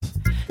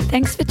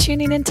Thanks for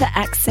tuning in to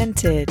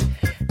Accented.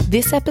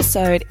 This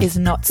episode is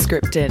not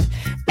scripted,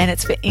 and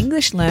it's for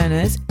English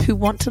learners who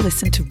want to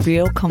listen to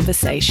real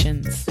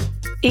conversations.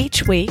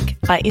 Each week,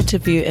 I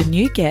interview a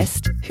new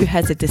guest who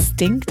has a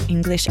distinct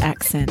English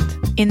accent.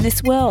 In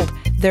this world,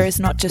 there is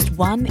not just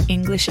one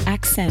English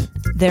accent,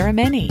 there are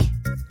many.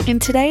 In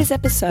today's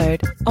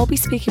episode, I'll be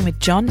speaking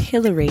with John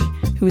Hillary,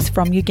 who is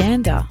from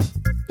Uganda.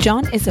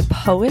 John is a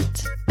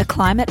poet, a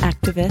climate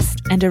activist,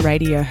 and a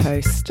radio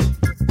host.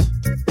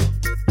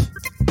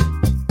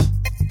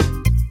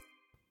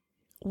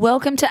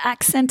 Welcome to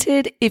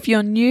Accented. If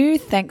you're new,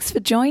 thanks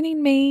for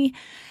joining me.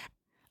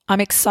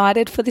 I'm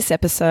excited for this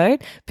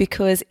episode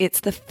because it's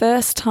the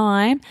first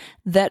time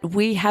that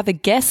we have a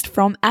guest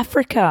from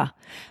Africa.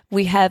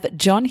 We have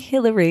John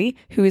Hillary,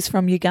 who is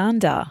from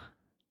Uganda.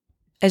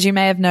 As you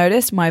may have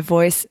noticed, my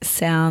voice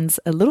sounds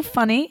a little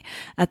funny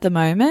at the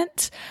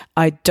moment.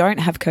 I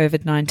don't have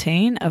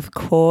COVID-19. Of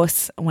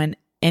course, when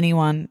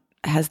anyone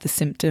has the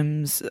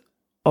symptoms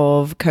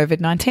of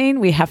COVID-19,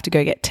 we have to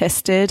go get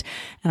tested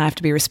and I have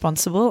to be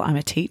responsible. I'm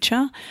a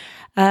teacher.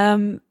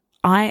 I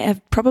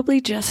have probably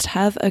just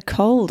have a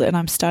cold and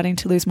I'm starting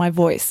to lose my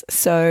voice.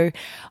 So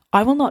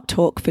I will not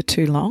talk for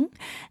too long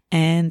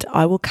and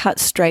I will cut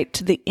straight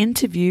to the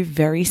interview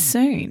very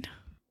soon.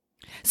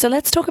 So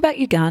let's talk about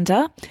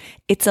Uganda.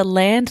 It's a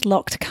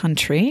landlocked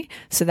country.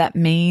 So that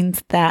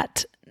means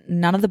that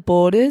none of the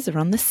borders are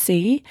on the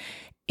sea.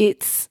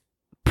 It's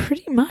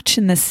pretty much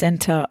in the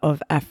center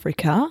of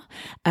Africa.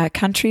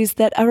 Countries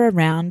that are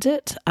around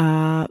it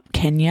are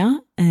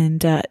Kenya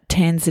and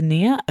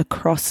Tanzania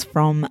across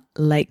from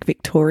Lake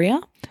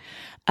Victoria.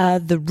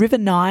 The River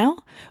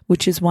Nile,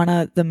 which is one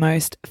of the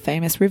most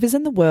famous rivers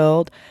in the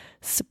world,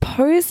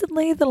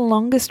 supposedly the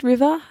longest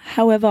river.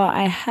 However,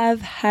 I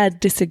have had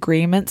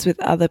disagreements with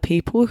other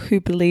people who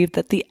believe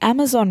that the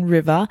Amazon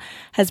River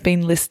has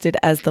been listed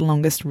as the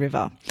longest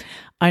river.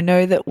 I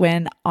know that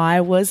when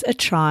I was a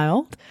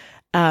child,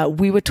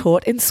 we were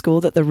taught in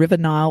school that the River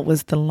Nile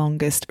was the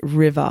longest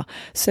river.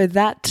 So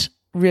that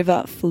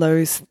river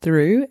flows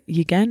through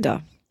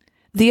Uganda.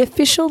 The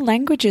official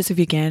languages of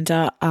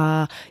Uganda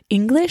are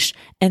English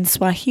and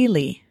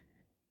Swahili.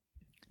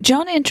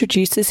 John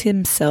introduces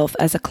himself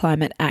as a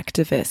climate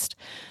activist.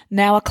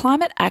 Now, a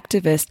climate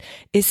activist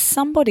is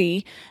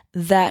somebody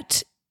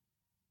that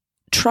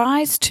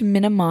tries to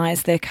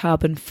minimize their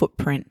carbon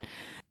footprint.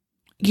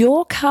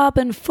 Your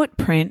carbon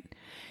footprint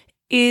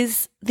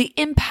is the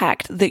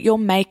impact that you're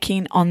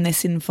making on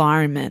this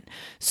environment.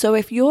 So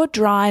if you're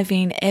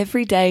driving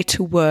every day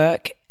to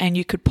work and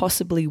you could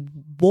possibly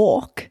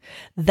walk,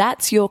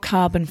 that's your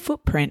carbon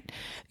footprint.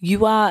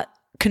 You are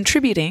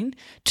contributing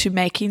to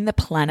making the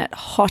planet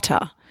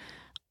hotter.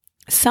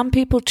 Some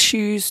people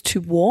choose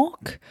to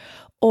walk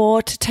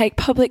or to take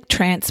public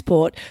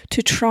transport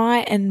to try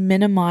and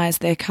minimize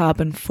their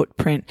carbon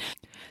footprint.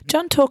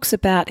 John talks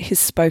about his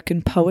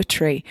spoken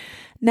poetry.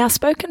 Now,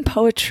 spoken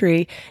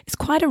poetry is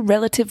quite a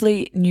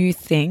relatively new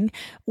thing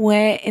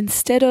where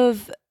instead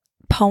of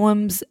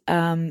poems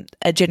are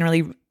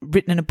generally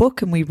written in a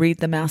book and we read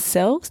them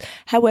ourselves.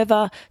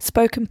 However,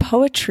 spoken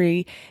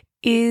poetry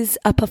is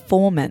a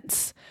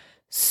performance.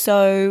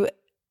 So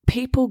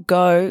people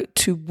go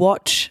to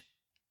watch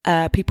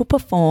people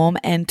perform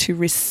and to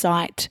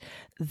recite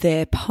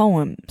their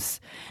poems.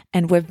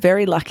 And we're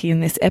very lucky in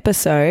this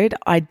episode.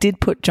 I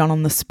did put John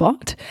on the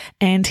spot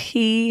and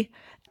he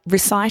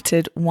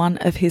recited one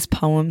of his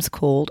poems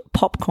called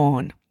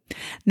Popcorn.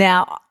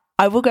 Now,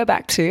 I will go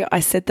back to, I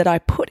said that I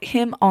put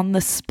him on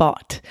the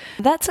spot.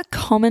 That's a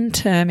common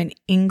term in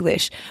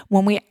English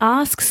when we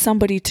ask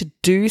somebody to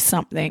do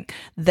something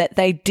that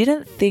they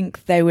didn't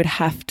think they would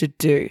have to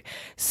do.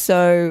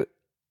 So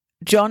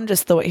John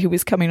just thought he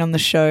was coming on the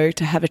show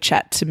to have a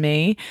chat to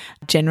me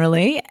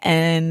generally,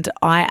 and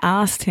I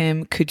asked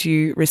him, could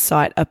you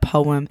recite a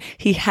poem?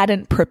 He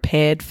hadn't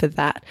prepared for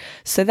that.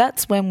 So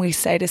that's when we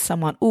say to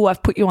someone, oh,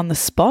 I've put you on the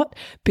spot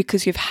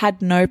because you've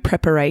had no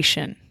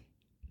preparation.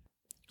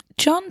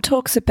 John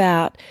talks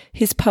about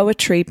his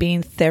poetry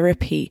being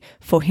therapy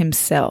for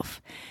himself.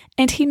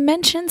 And he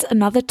mentions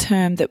another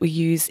term that we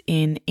use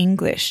in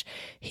English.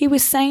 He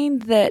was saying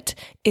that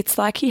it's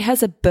like he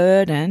has a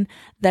burden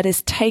that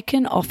is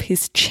taken off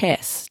his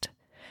chest.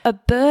 A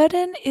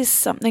burden is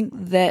something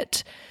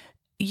that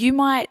you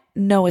might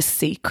know a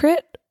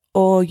secret,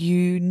 or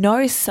you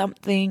know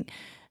something,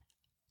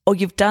 or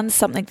you've done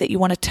something that you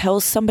want to tell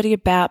somebody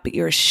about, but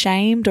you're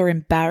ashamed or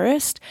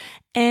embarrassed,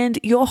 and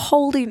you're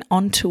holding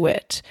onto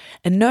it,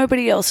 and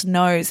nobody else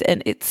knows.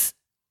 And it's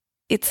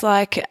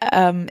like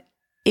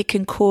it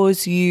can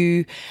cause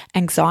you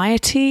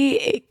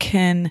anxiety.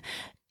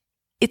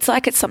 It's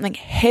like it's something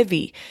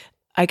heavy.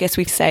 I guess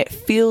we say it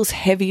feels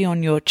heavy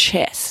on your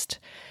chest.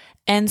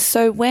 And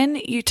so when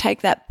you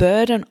take that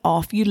burden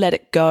off, you let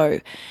it go.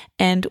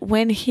 And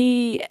when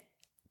he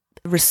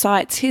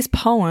recites his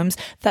poems,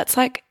 that's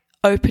like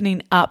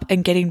opening up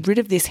and getting rid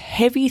of this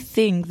heavy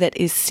thing that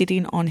is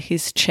sitting on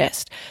his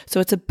chest. So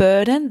it's a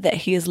burden that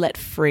he has let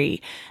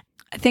free.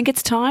 I think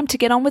it's time to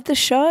get on with the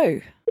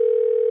show.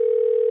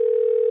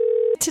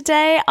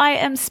 today I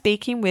am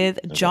speaking with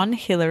John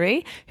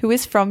Hillary, who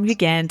is from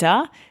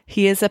Uganda.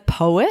 He is a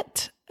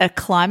poet, a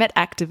climate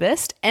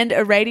activist, and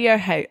a radio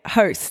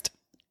host.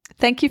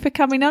 Thank you for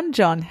coming on,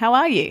 John. How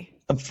are you?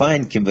 I'm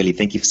fine, Kimberly.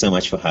 Thank you so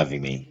much for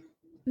having me.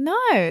 No,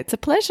 it's a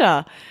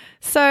pleasure.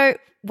 So,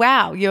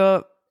 wow,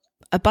 you're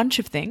a bunch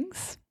of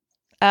things.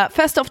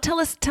 First off, tell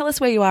us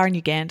where you are in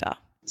Uganda.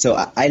 So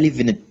I live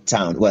in a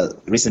town,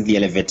 recently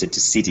elevated to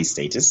city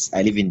status.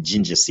 I live in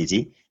Jinja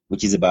City,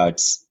 which is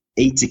about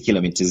 80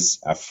 kilometers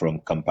from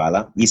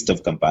Kampala, east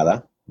of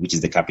Kampala, which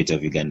is the capital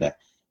of Uganda.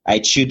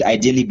 It should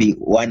ideally be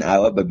 1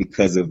 hour, but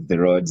because of the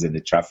roads and the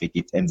traffic,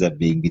 it ends up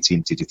being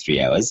between 2 to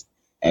 3 hours.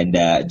 And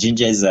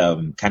Jinja is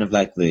kind of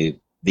like the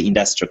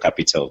industrial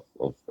capital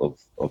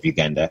of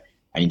Uganda,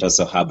 and it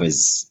also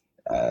harbors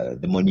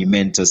the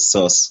monumental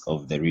source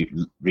of the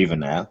River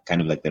Nile,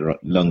 kind of like the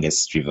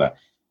longest river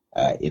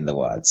in the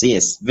world. So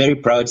yes, very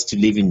proud to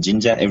live in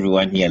Jinja.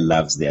 Everyone here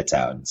loves their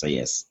town. So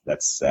yes,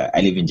 that's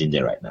I live in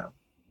Jinja right now.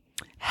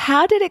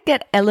 How did it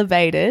get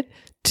elevated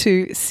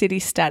to city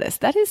status?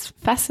 That is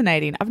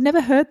fascinating. I've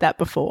never heard that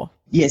before.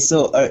 Yeah,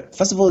 so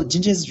first of all,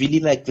 Jinja is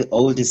really like the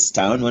oldest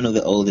town, one of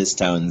the oldest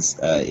towns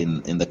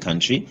in the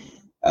country.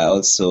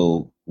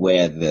 Also,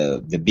 where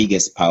the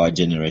biggest power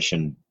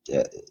generation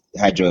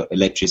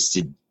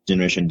hydroelectricity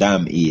generation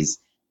dam is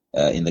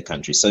in the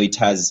country. So it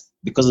has,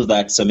 because of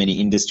that, so many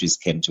industries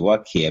came to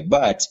work here.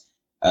 But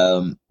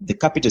the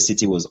capital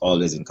city was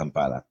always in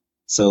Kampala.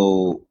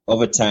 So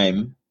over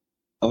time,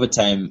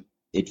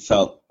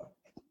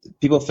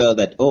 people felt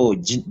that,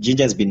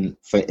 Jinja has been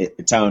for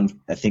a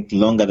town, I think,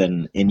 longer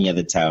than any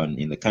other town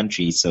in the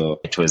country. So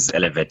it was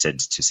elevated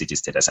to city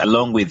status,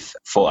 along with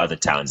 4 other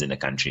towns in the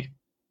country.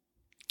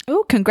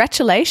 Oh,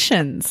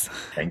 congratulations.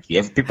 Thank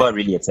you. People are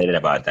really excited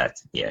about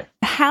that. Yeah.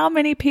 How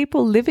many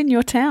people live in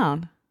your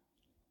town?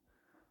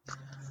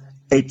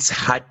 It's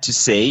hard to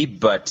say,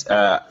 but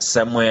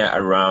somewhere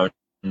around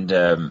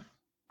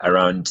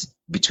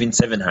between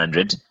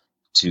 700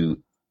 to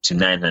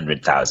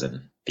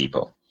 900,000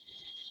 people.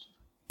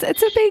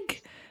 It's a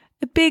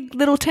big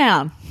little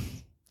town,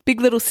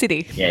 big little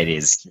city. Yeah, it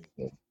is.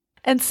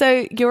 And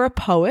so you're a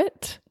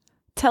poet.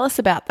 Tell us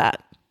about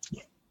that.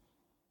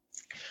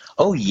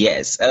 Oh,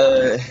 yes.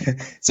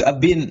 So I've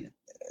been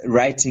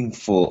writing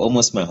for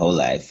almost my whole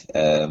life.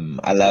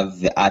 I love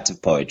the art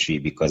of poetry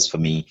because for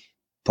me,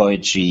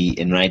 poetry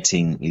and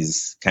writing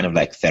is kind of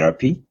like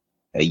therapy.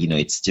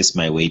 It's just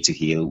my way to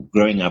heal.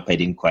 Growing up, I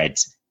didn't quite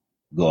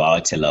go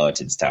out a lot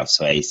and stuff.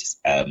 So I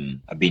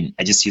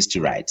just used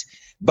to write.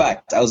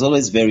 But I was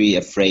always very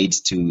afraid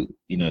to,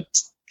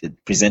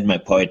 present my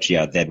poetry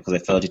out there because I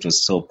felt it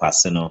was so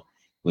personal.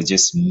 It was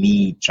just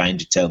me trying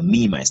to tell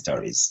me my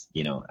stories.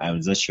 I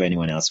was not sure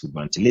anyone else would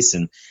want to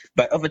listen.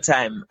 But over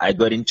time, I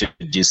got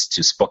introduced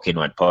to spoken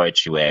word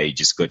poetry, where you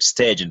just go to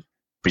stage and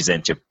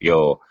present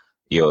your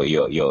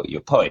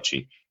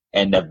poetry.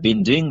 And I've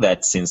been doing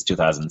that since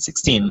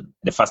 2016.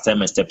 The first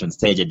time I stepped on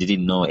stage, I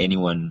didn't know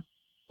anyone,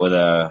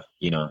 whether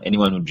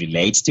anyone would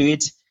relate to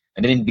it.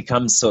 And then it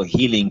becomes so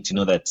healing to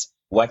know that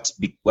what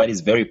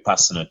is very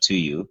personal to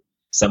you,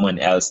 someone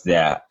else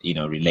there,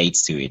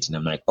 relates to it. And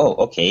I'm like, oh,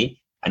 okay.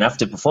 And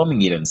after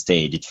performing it on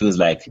stage, it feels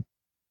like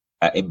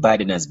a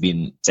burden has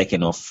been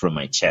taken off from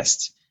my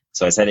chest.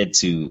 So I started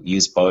to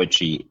use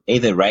poetry,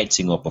 either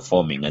writing or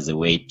performing, as a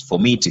way for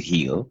me to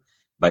heal.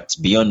 But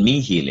beyond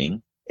me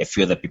healing, a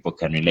few other people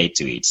can relate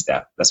to it.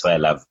 That's why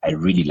I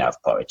really love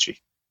poetry.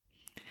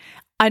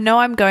 I know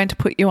I'm going to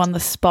put you on the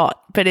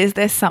spot, but is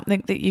there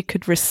something that you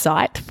could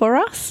recite for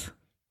us?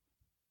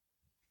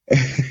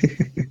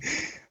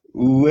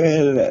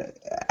 Well,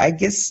 I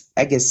guess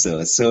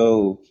so.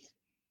 So,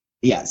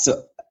 yeah.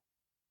 So,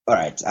 all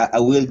right. I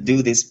will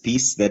do this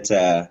piece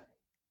that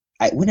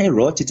when I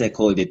wrote it, I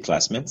called it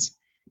Classmates.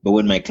 But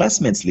when my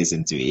classmates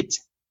listened to it,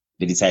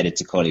 they decided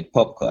to call it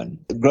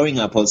Popcorn. Growing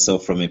up also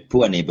from a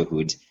poor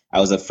neighborhood, I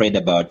was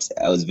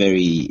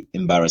very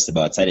embarrassed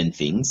about certain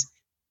things.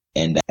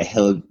 And I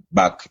held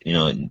back,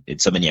 in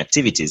so many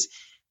activities.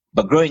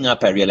 But growing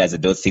up, I realized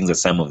that those things are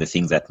some of the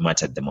things that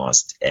mattered the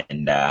most.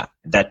 And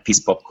that piece,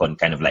 Popcorn,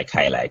 kind of like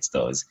highlights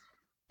those.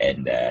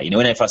 And,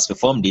 when I first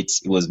performed it,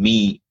 it was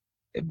me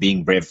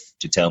being brave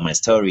to tell my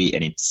story.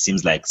 And it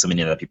seems like so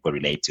many other people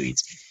relate to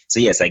it. So,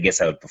 yes, I guess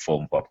I would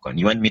perform Popcorn.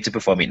 You want me to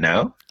perform it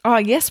now? Oh,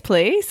 yes,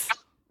 please.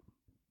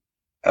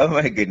 Oh,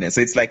 my goodness.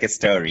 So it's like a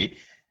story.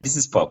 This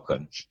is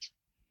Popcorn.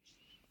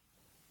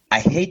 I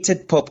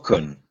hated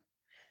popcorn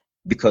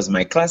because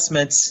my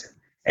classmates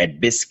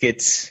had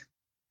biscuits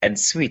and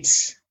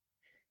sweets.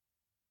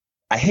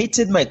 I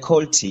hated my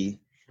cold tea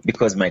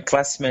because my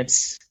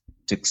classmates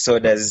took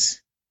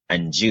sodas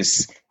and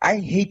juice. I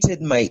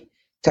hated my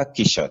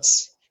khaki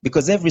shorts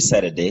because every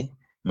Saturday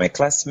my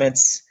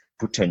classmates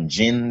put on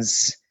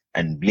jeans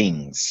and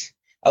blings.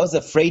 I was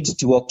afraid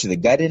to walk to the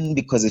garden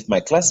because if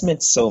my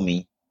classmates saw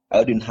me, I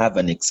wouldn't have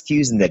an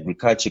excuse in the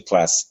agriculture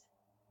class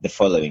the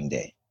following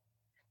day.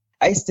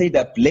 I stayed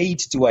up late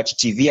to watch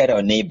TV at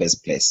our neighbor's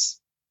place,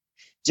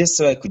 just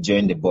so I could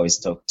join the boys'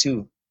 talk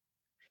too.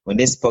 When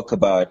they spoke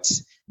about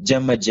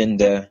Jam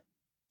Agenda,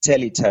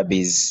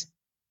 Teletubbies,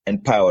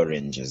 and Power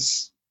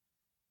Rangers.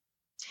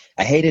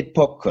 I hated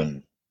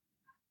popcorn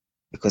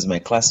because my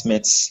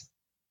classmates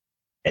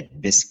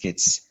ate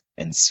biscuits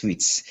and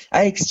sweets.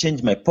 I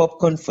exchanged my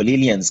popcorn for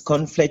Lillian's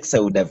cornflakes. I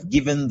would have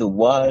given the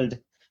world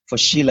for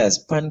Sheila's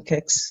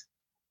pancakes,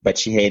 but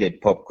she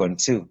hated popcorn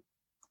too.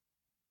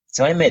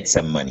 So I made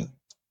some money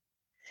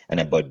and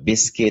I bought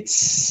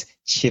biscuits,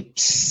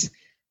 chips,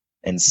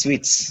 and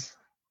sweets.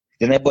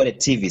 Then I bought a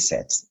TV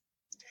set.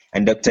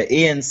 And Dr.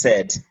 Ian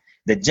said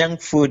that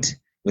junk food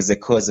was the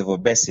cause of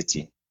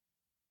obesity.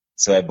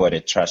 So I bought a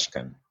trash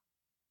can.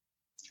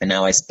 And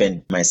now I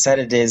spend my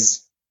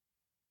Saturdays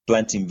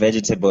planting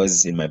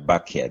vegetables in my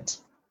backyard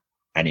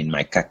and in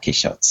my khaki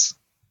shorts.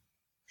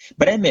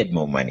 But I made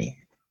more money.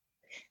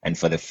 And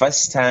for the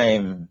first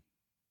time,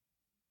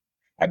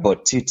 I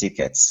bought 2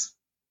 tickets.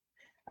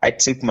 I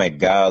took my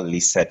girl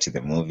Lisa to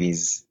the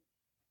movies,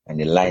 and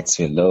the lights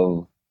were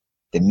low.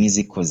 The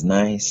music was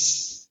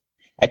nice.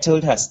 I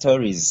told her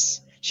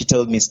stories. She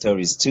told me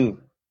stories too.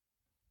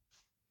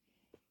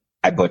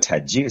 I bought her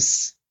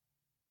juice.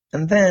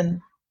 And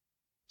then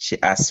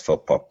she asked for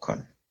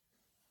popcorn.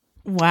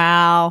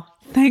 Wow.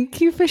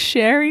 Thank you for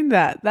sharing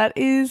that. That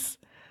is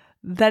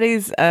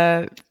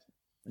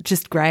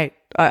just great.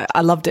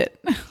 I loved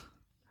it.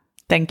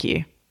 Thank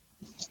you.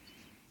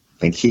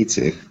 Thank you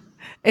too.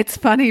 It's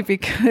funny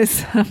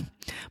because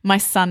my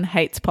son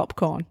hates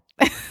popcorn.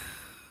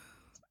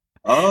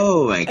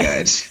 Oh my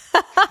God.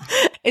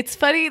 It's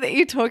funny that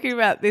you're talking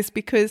about this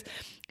because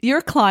you're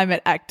a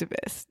climate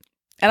activist.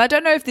 And I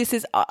don't know if this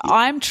is,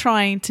 I'm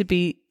trying to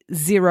be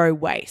zero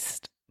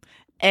waste.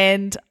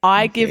 And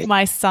I give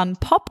my son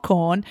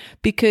popcorn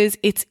because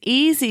it's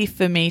easy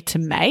for me to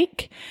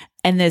make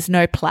and there's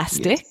no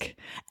plastic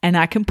and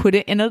I can put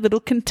it in a little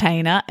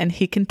container and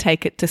he can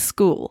take it to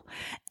school.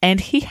 And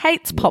he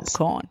hates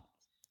popcorn.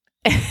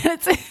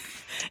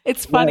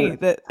 It's funny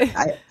that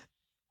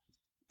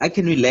I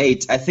can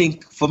relate. I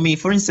think for me,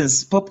 for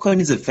instance,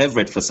 popcorn is a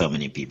favorite for so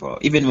many people.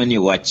 Even when we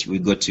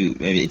go to,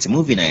 it's a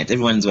movie night,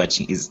 everyone's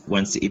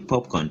wants to eat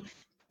popcorn.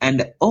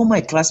 And all my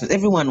classmates,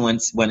 everyone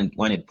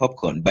wanted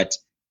popcorn. But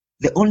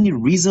the only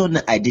reason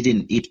I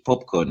didn't eat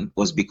popcorn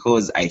was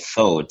because I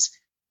thought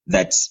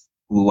that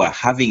we were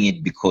having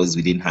it because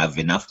we didn't have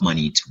enough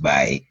money to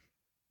buy,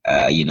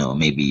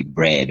 maybe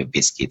bread or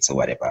biscuits or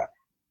whatever.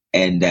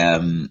 And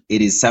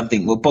it is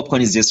something. Well,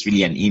 popcorn is just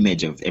really an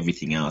image of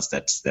everything else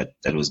that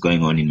was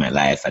going on in my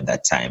life at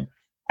that time.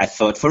 I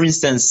thought, for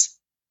instance,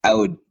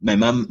 my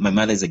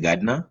mother is a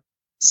gardener,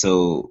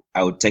 so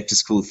I would take to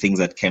school things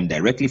that came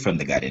directly from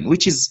the garden,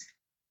 which is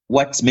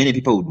what many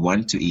people would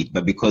want to eat.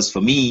 But because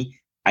for me,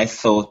 I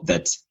thought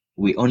that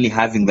we're only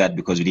having that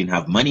because we didn't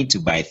have money to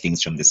buy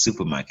things from the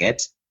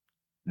supermarket.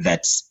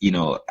 That,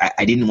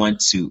 I didn't want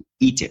to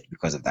eat it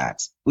because of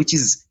that, which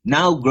is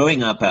now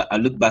growing up, I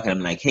look back and I'm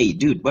like, hey,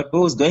 dude, what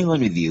was going on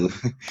with you?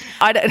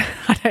 I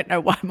don't know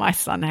why my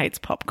son hates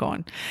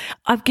popcorn.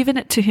 I've given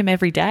it to him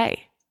every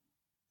day.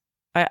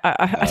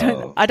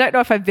 I don't know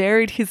if I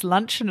varied his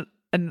lunch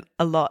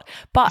a lot,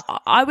 but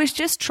I was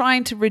just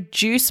trying to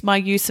reduce my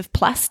use of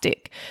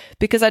plastic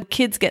because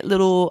kids get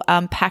little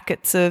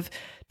packets of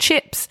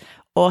chips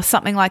or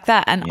something like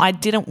that. And I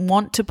didn't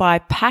want to buy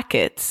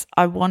packets.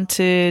 I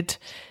wanted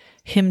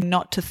him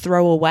not to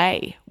throw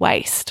away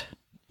waste.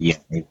 Yeah,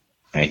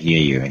 I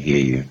hear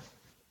you.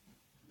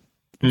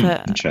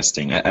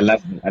 Interesting. I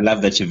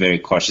love that you're very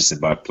cautious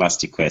about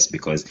plastic waste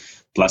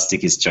because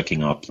plastic is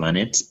choking our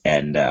planet.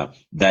 And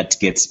that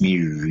gets me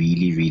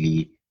really,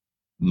 really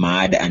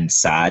mad and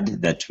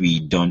sad that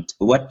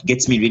what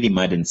gets me really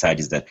mad and sad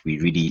is that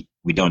we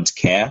don't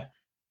care.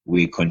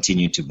 We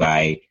continue to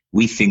buy.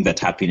 We think that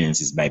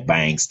happiness is by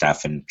buying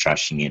stuff and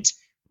trashing it,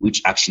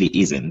 which actually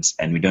isn't.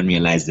 And we don't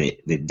realize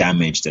the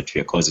damage that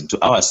we are causing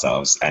to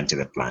ourselves and to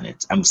the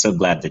planet. I'm so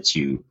glad that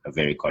you are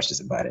very cautious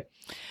about it.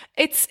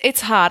 It's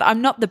hard.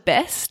 I'm not the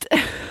best.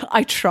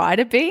 I try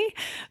to be,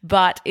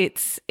 but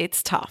it's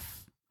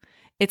tough.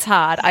 It's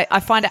hard. I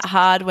find it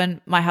hard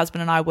when my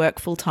husband and I work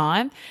full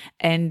time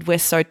and we're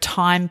so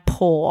time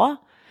poor.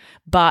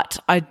 But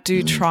I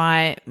do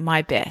try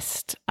my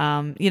best.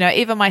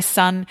 Even my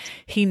son,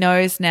 he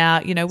knows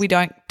now, we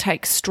don't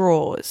take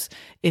straws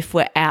if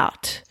we're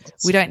out.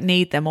 We don't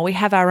need them, or we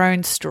have our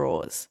own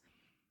straws.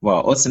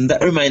 Wow, awesome.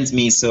 That reminds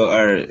me,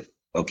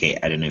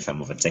 I don't know if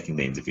I'm overtaking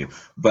the interview,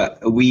 but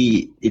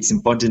it's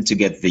important to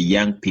get the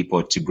young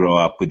people to grow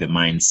up with the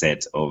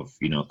mindset of,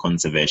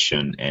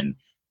 conservation. And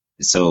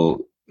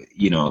so,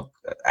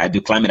 I do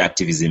climate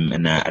activism,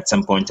 and at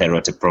some point I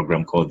wrote a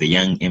program called the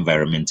Young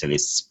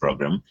Environmentalists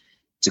Program,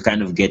 to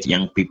kind of get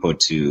young people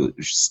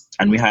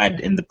and we had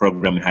in the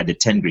program, we had the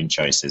 10 green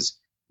choices,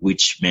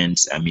 which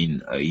meant,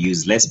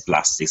 use less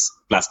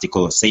plastic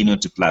or say no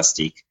to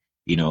plastic,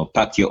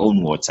 pack your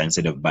own water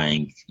instead of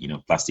buying,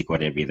 plastic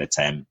water every other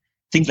time,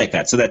 things like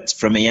that. So that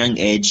from a young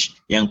age,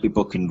 young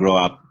people can grow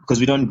up, because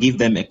we don't give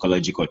them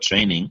ecological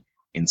training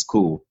in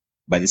school.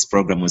 But this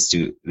program was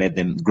to let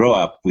them grow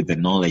up with the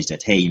knowledge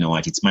that, hey, you know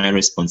what, it's my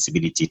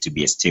responsibility to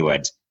be a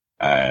steward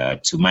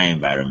to my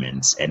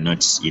environment and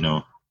not,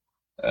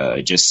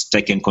 just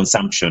taking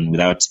consumption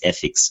without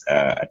ethics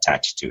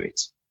attached to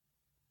it.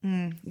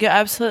 You're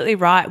absolutely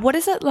right. What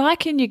is it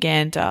like in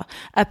Uganda?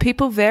 Are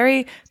people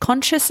very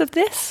conscious of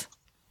this?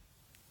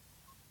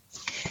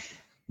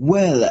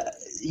 Well,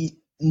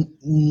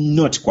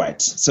 not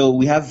quite. So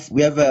we have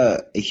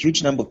a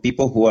huge number of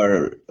people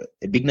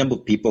a big number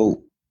of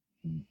people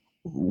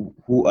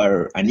who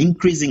are an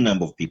increasing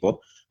number of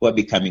people who are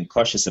becoming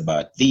cautious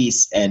about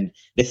this. And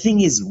the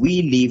thing is,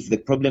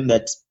 the problem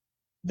that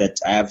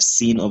I have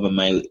seen over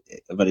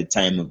the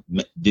time of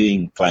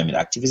doing climate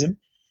activism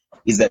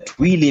is that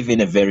we live in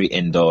a very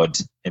endowed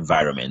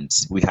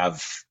environment. We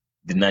have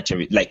the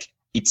natural, like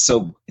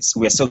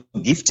we're so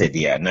gifted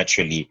here.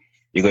 Naturally,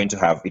 you're going to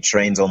have, it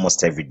rains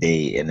almost every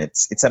day, and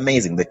it's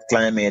amazing. The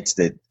climate,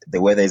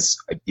 the weather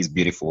is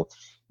beautiful.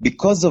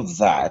 Because of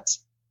that,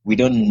 we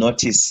don't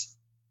notice,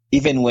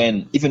 even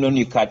when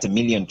you cut 1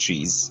 million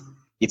trees,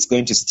 it's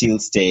going to still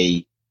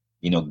stay,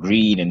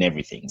 green and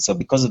everything. So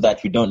because of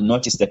that, we don't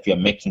notice that we are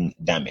making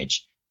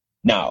damage.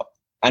 Now,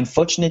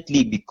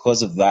 unfortunately,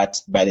 because of that,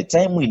 by the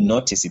time we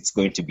notice, it's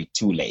going to be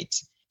too late.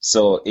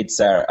 So it's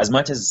as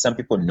much as some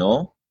people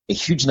know, a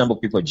huge number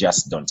of people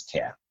just don't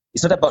care.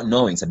 It's not about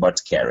knowing, it's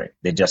about caring.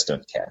 They just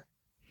don't care.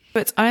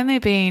 It's only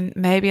been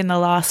maybe in the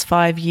last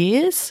 5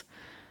 years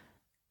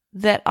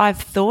that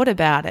I've thought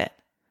about it.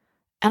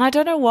 And I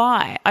don't know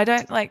why.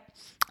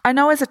 I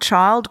know as a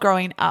child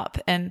growing up,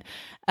 and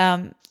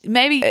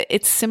maybe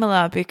it's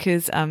similar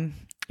because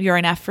you're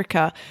in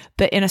Africa,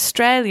 but in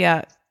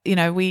Australia,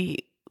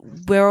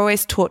 we're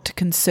always taught to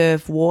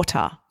conserve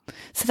water.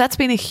 So that's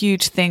been a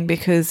huge thing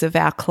because of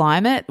our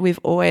climate. We've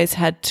always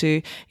had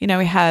to, we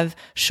have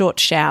short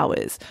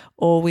showers,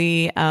 or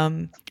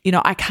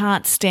I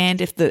can't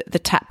stand if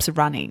the taps are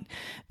running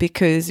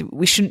because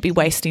we shouldn't be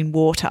wasting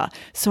water.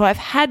 So I've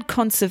had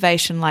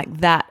conservation like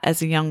that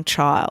as a young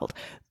child,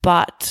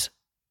 but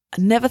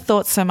I never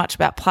thought so much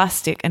about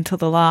plastic until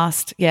the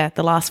last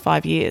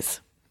 5 years.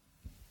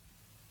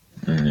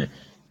 Mm-hmm.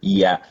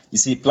 Yeah, you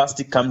see,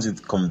 plastic comes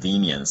with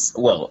convenience.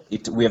 Well,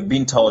 we have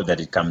been told that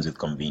it comes with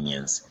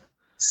convenience.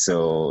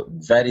 So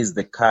that is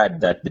the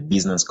card that the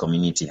business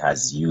community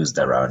has used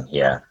around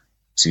here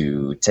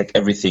to take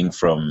everything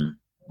from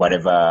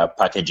whatever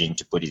packaging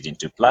to put it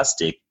into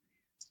plastic,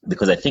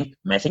 because I think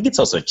it's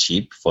also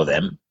cheap for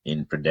them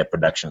in their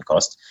production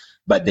cost.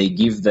 But they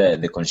give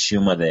the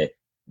consumer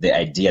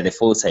the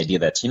false idea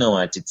that, you know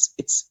what,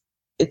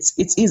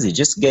 it's easy,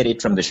 just get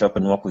it from the shop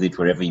and walk with it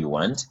wherever you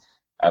want.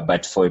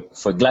 But for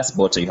a glass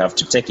bottle, you have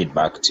to take it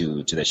back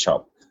to the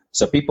shop.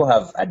 So people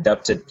have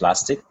adopted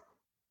plastic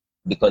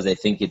because they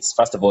think it's,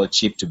 first of all,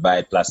 cheap to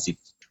buy plastic.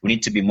 We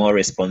need to be more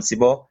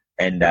responsible,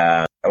 and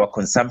our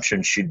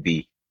consumption should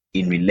be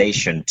in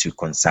relation to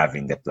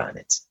conserving the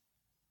planet.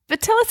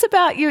 But tell us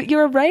about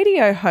you're a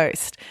radio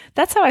host.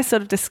 That's how I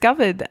sort of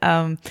discovered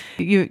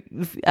you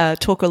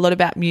talk a lot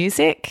about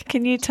music.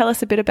 Can you tell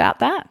us a bit about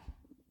that?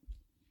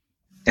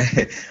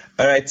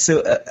 All right.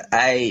 So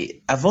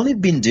I've only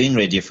been doing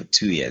radio for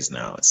 2 years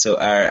now. So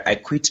I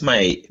quit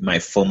my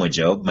former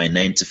job, my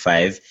 9 to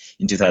 5,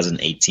 in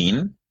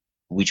 2018,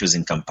 which was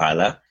in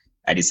Kampala.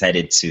 I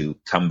decided to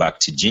come back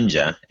to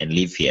Jinja and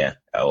live here.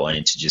 I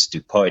wanted to just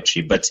do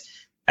poetry,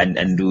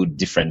 and do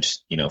different,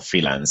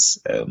 freelance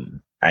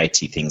IT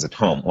things at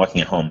home,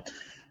 working at home.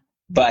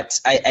 But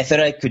I thought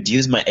I could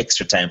use my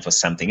extra time for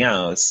something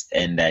else,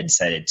 and I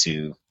decided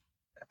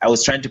I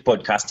was trying to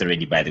podcast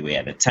already, by the way,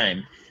 at the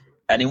time.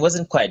 And it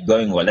wasn't quite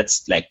going well.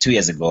 That's like 2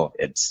 years ago.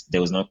 There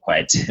was not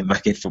quite a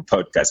market for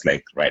podcasts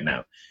like right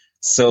now.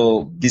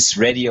 So this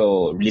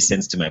radio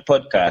listens to my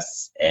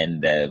podcasts,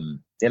 and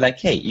they're like,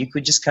 "Hey, you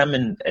could just come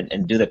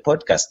and do the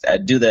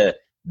podcast, do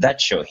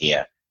that show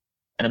here."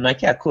 And I'm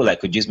like, "Yeah, cool. I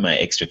could use my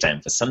extra time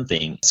for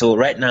something." So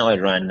right now I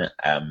run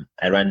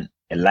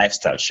a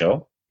lifestyle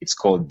show. It's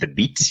called The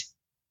Beat.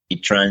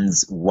 It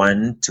runs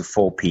 1 to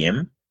 4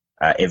 p.m.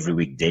 Every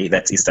weekday.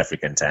 That's East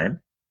African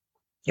time.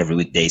 Every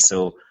weekday.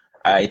 So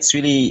it's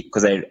really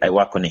because I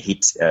work on a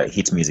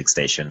hit music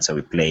station, so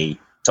we play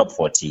top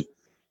 40,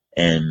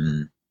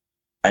 and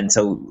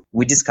so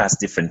we discuss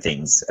different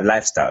things,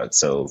 lifestyle.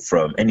 So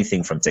from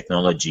anything from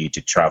technology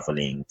to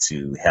traveling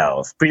to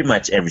health, pretty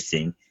much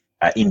everything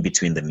in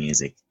between the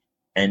music.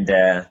 And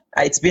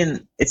it's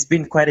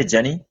been quite a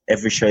journey.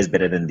 Every show is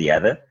better than the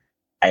other.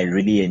 I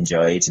really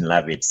enjoy it and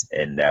love it.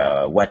 And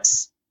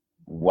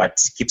what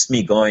keeps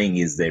me going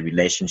is the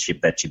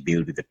relationship that you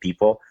build with the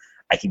people.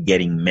 I keep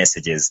getting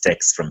messages,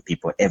 texts from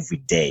people every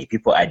day,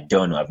 people I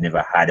don't know, I've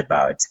never heard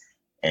about.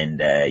 And,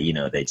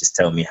 they just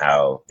tell me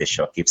how the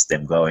show keeps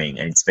them going.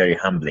 And it's very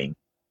humbling.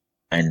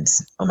 And,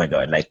 oh my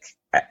God,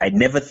 I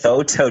never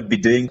thought I would be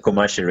doing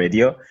commercial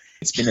radio.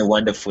 It's been a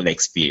wonderful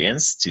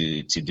experience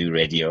to do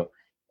radio,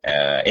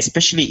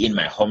 especially in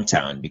my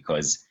hometown,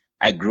 because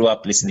I grew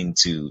up listening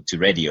to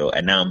radio,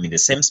 and now I'm in the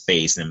same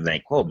space. And I'm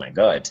like, oh my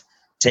God,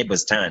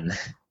 tables turn.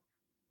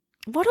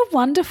 What a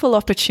wonderful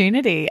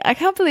opportunity. I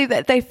can't believe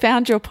that they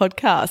found your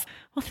podcast.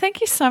 Well, thank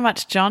you so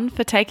much, John,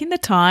 for taking the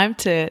time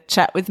to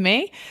chat with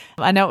me.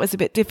 I know it was a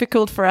bit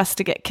difficult for us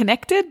to get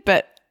connected,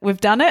 but we've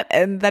done it,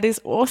 and that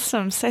is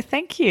awesome. So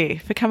thank you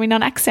for coming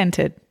on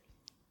Accented.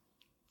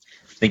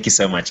 Thank you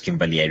so much,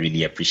 Kimberly. I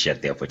really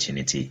appreciate the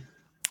opportunity.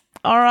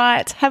 All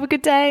right. Have a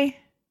good day.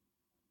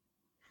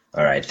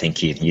 All right.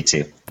 Thank you. You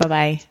too.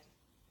 Bye-bye.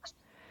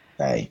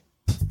 Bye.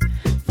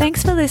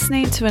 Thanks for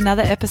listening to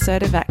another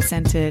episode of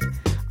Accented.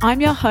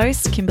 I'm your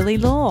host, Kimberly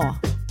Law.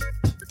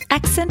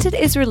 Accented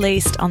is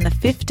released on the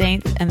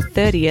 15th and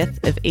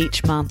 30th of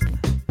each month.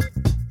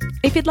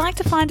 If you'd like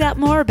to find out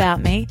more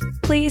about me,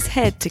 please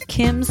head to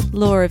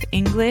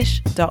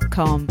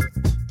kimslawoфenglish.com.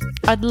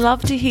 I'd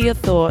love to hear your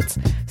thoughts,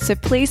 so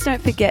please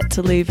don't forget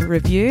to leave a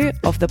review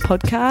of the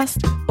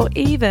podcast or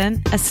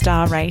even a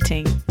star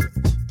rating.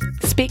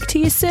 Speak to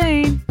you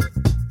soon.